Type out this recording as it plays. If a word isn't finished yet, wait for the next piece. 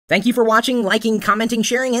Thank you for watching, liking, commenting,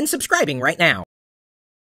 sharing, and subscribing right now.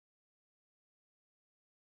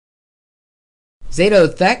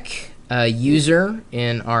 Zatotech, a user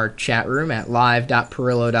in our chat room at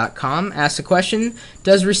live.pirillo.com, asks a question: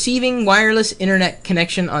 does receiving wireless internet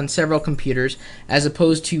connection on several computers, as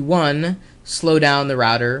opposed to one, slow down the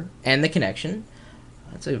router and the connection?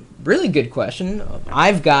 That's a really good question.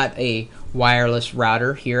 I've got a wireless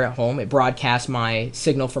router here at home. It broadcasts my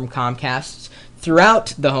signal from Comcast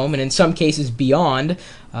throughout the home, and in some cases beyond.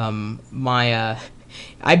 You'd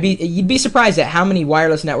be surprised at how many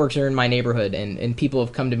wireless networks are in my neighborhood, and people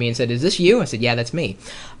have come to me and said, "Is this you?" I said, "Yeah, that's me."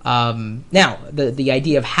 Now, the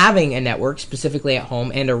idea of having a network specifically at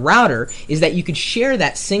home and a router is that you could share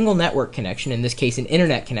that single network connection, in this case an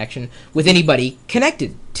internet connection, with anybody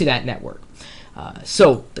connected to that network.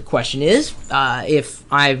 So the question is, if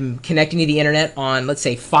I'm connecting to the internet on, let's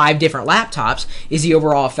say, 5 different laptops, is the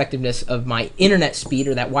overall effectiveness of my internet speed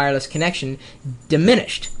or that wireless connection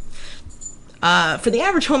diminished? For the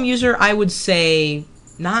average home user, I would say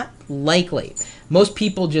not likely. Most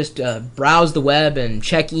people just browse the web and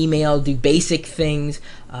check email, do basic things,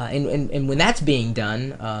 and when that's being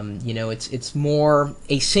done, it's more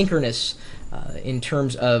asynchronous in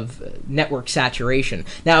terms of network saturation.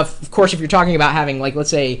 Now, of course, if you're talking about having, like, let's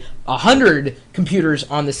say, 100 computers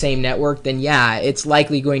on the same network, then yeah, it's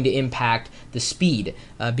likely going to impact the speed,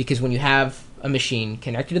 because when you have a machine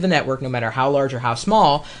connected to the network, no matter how large or how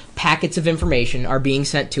small, packets of information are being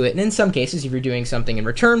sent to it. And in some cases, if you're doing something in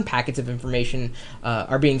return, packets of information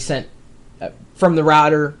are being sent from the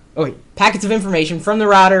router. Packets of information from the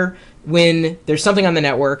router when there's something on the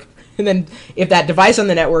network. And then if that device on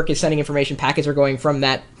the network is sending information, packets are going from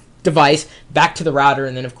that device back to the router,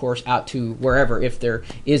 and then, of course, out to wherever, if there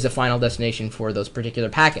is a final destination for those particular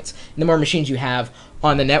packets. And the more machines you have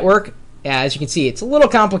on the network, as you can see, it's a little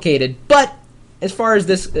complicated, but as far as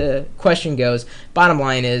this question goes, bottom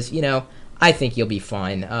line is, I think you'll be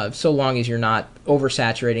fine, so long as you're not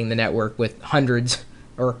oversaturating the network with hundreds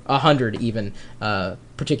or 100 even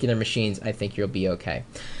particular machines. I think you'll be okay.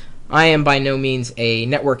 I am by no means a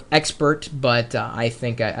network expert, but I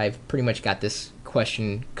think I've pretty much got this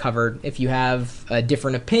question covered. If you have a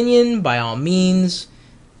different opinion, by all means,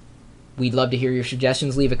 we'd love to hear your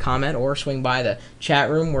suggestions. Leave a comment or swing by the chat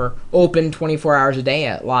room. We're open 24 hours a day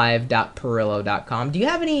at live.pirillo.com. Do you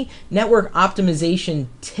have any network optimization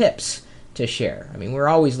tips to share? I mean, we're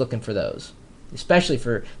always looking for those, especially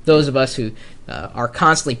for those of us who are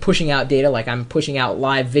constantly pushing out data, like I'm pushing out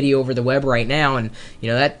live video over the web right now, and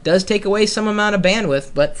that does take away some amount of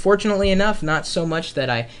bandwidth, but fortunately enough, not so much that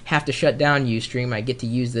I have to shut down Ustream. I get to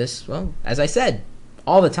use this, well, as I said,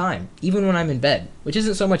 all the time, even when I'm in bed, which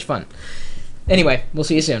isn't so much fun. Anyway, we'll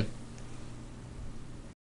see you soon.